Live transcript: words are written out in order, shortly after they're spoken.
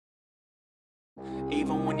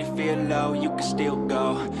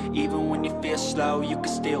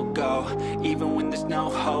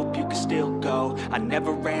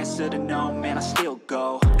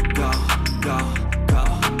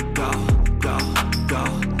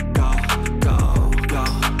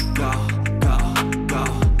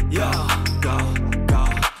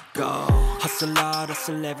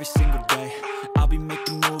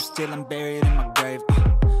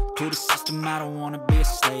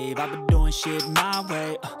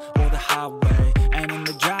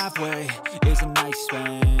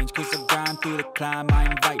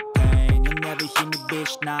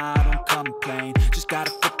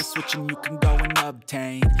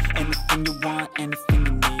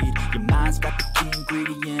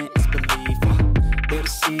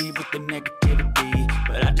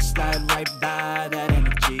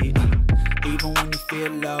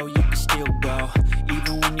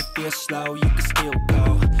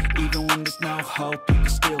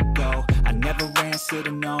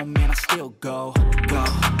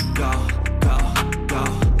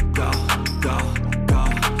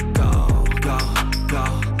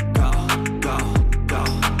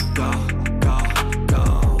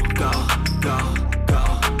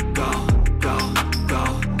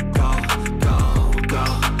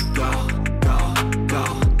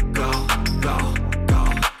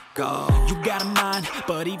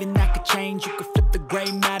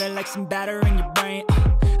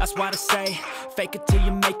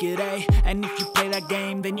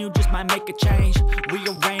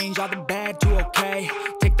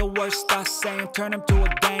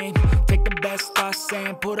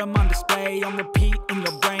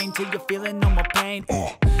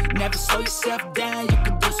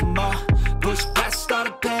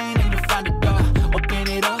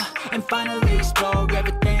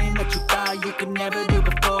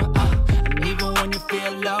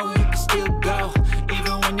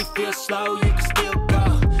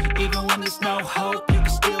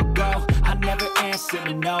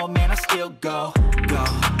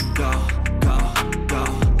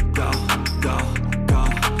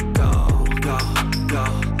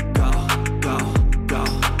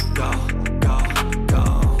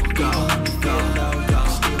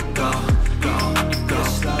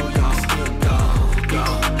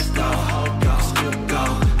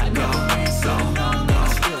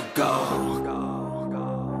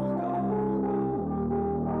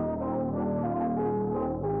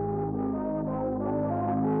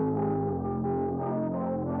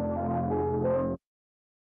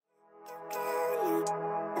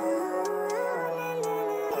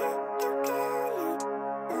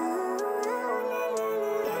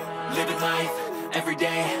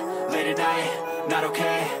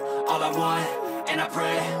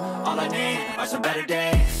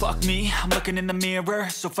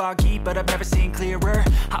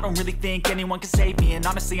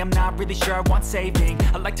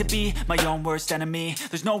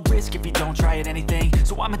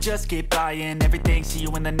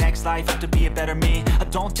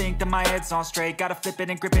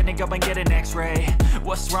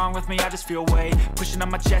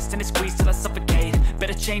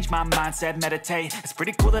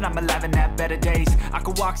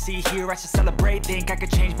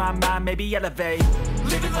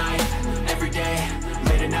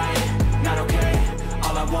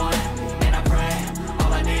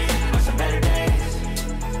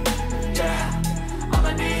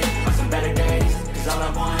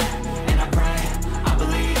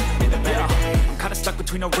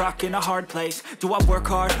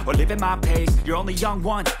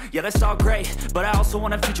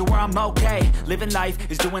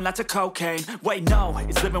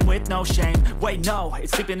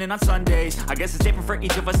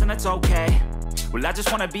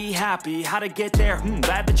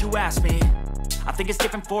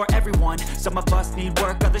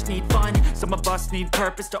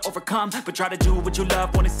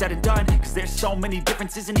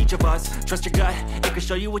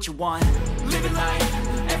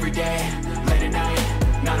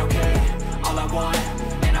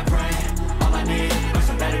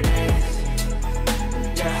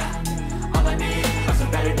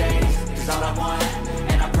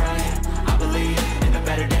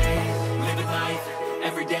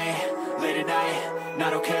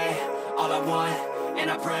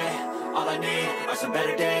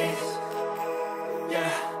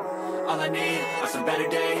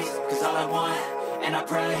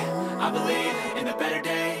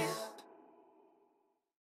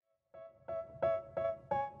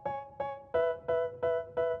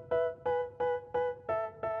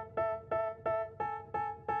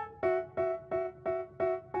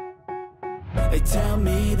They tell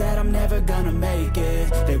me that I'm never gonna make it.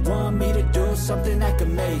 They want me to do something that could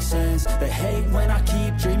make sense. They hate when I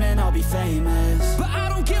keep dreaming I'll be famous, but I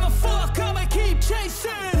don't give a fuck, I'ma keep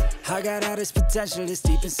chasing. I got all this potential that's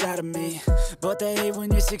deep inside of me, but they hate when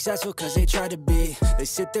you're successful cause they try to be. They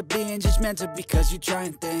sit there being judgmental because you're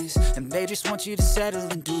trying things, and they just want you to settle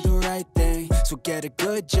and do the right thing. So get a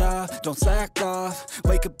good job, don't slack off.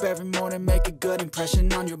 Wake up every morning, make a good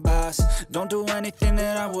impression on your boss. Don't do anything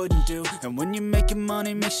that I wouldn't do, and when you're making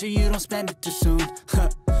money, make sure you don't spend it too soon.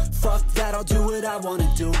 Fuck that, I'll do what I wanna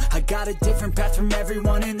do. I got a different path from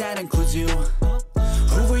everyone, and that includes you.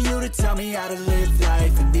 Who are you to tell me how to live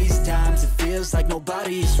life? In these times it feels like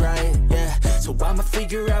nobody's right, yeah. So I'ma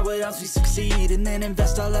figure out what else we succeed, and then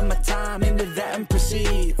invest all of my time into that and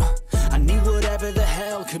proceed. I need whatever the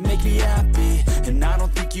hell could make me happy, and I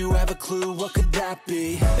don't think you have a clue what could that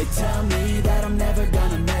be. They tell me that I'm never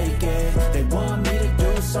gonna make it. They want me to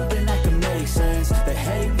do something that could make sense. They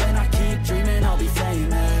hate when I keep dreaming I'll be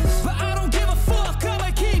famous, but I don't give a fuck,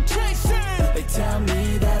 I'ma keep chasing. They tell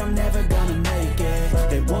me that I'm never gonna make it.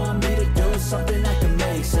 They want me to do something that can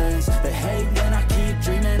make sense. They hate when I keep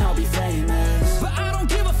dreaming I'll be famous, but I don't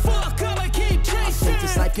give a fuck, I'ma keep chasing. I think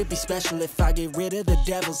this life could be special if I get rid of the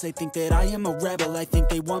devils. They think that I am a rebel, I think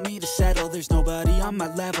they want me to settle. There's nobody on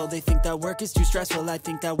my level. They think that work is too stressful, I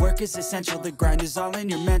think that work is essential. The grind is all in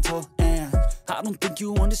your mental, and I don't think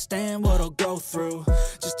you understand what I'll go through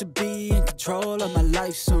just to be in control of my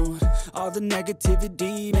life soon. All the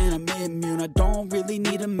negativity, man, I'm immune. I don't really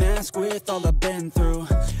need a mask with all I've been through.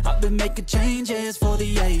 I've been making changes for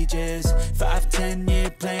the ages. 5-10 year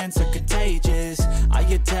plans are contagious. I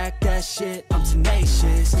attack that shit, I'm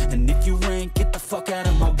tenacious. And if you ain't, get the fuck out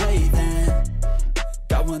of my way then.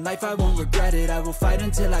 Got one life, I won't regret it. I will fight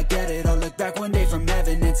until I get it. I'll look back one day from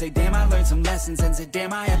heaven and say, damn, I learned some lessons. And say,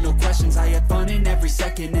 damn, I have no questions. I had fun in every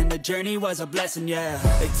second, and the journey was a blessing, yeah.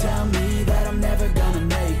 They tell me that I'm never gonna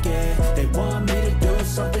make it. They want me to do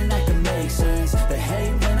something that can make sense. They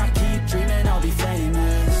hate when I keep dreaming I'll be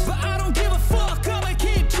famous, but I don't give a fuck, I'ma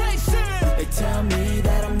keep chasing. They tell me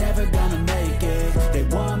that I'm never gonna make it. They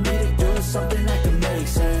want me to do something that can make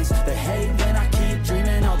sense. They hate when I keep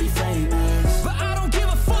dreaming I'll be famous, but I don't give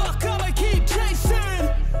a fuck, I'ma keep chasing.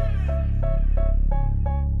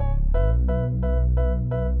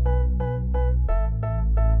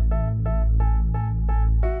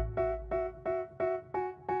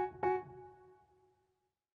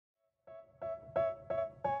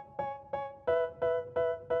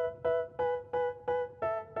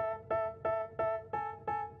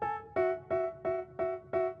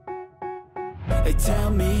 They tell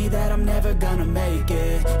me that I'm never gonna make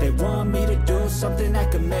it. They want me to do something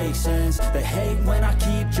that could make sense. They hate when I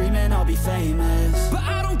keep dreaming I'll be famous, but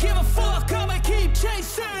I don't give a fuck, I'ma keep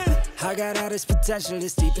chasing. I got all this potential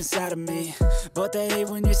that's deep inside of me, but they hate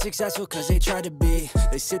when you're successful cause they try to be.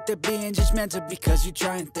 They sit there being judgmental because you're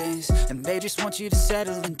trying things, and they just want you to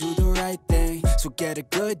settle and do the right thing. So get a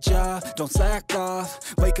good job, don't slack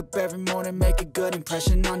off. Wake up every morning, make a good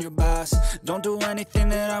impression on your boss. Don't do anything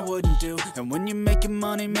that I wouldn't do, and when you're making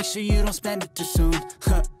money, make sure you don't spend it too soon.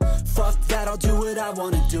 Fuck that, I'll do what I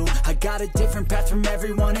wanna do. I got a different path from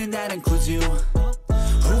everyone, and that includes you.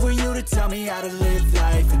 Who are you to tell me how to live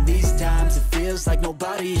life? In these times it feels like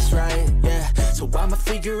nobody's right, yeah. So I'ma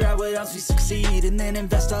figure out what else we succeed, and then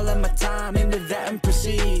invest all of my time into that and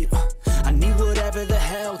proceed. I need whatever the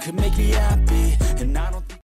hell could make me happy, and I don't think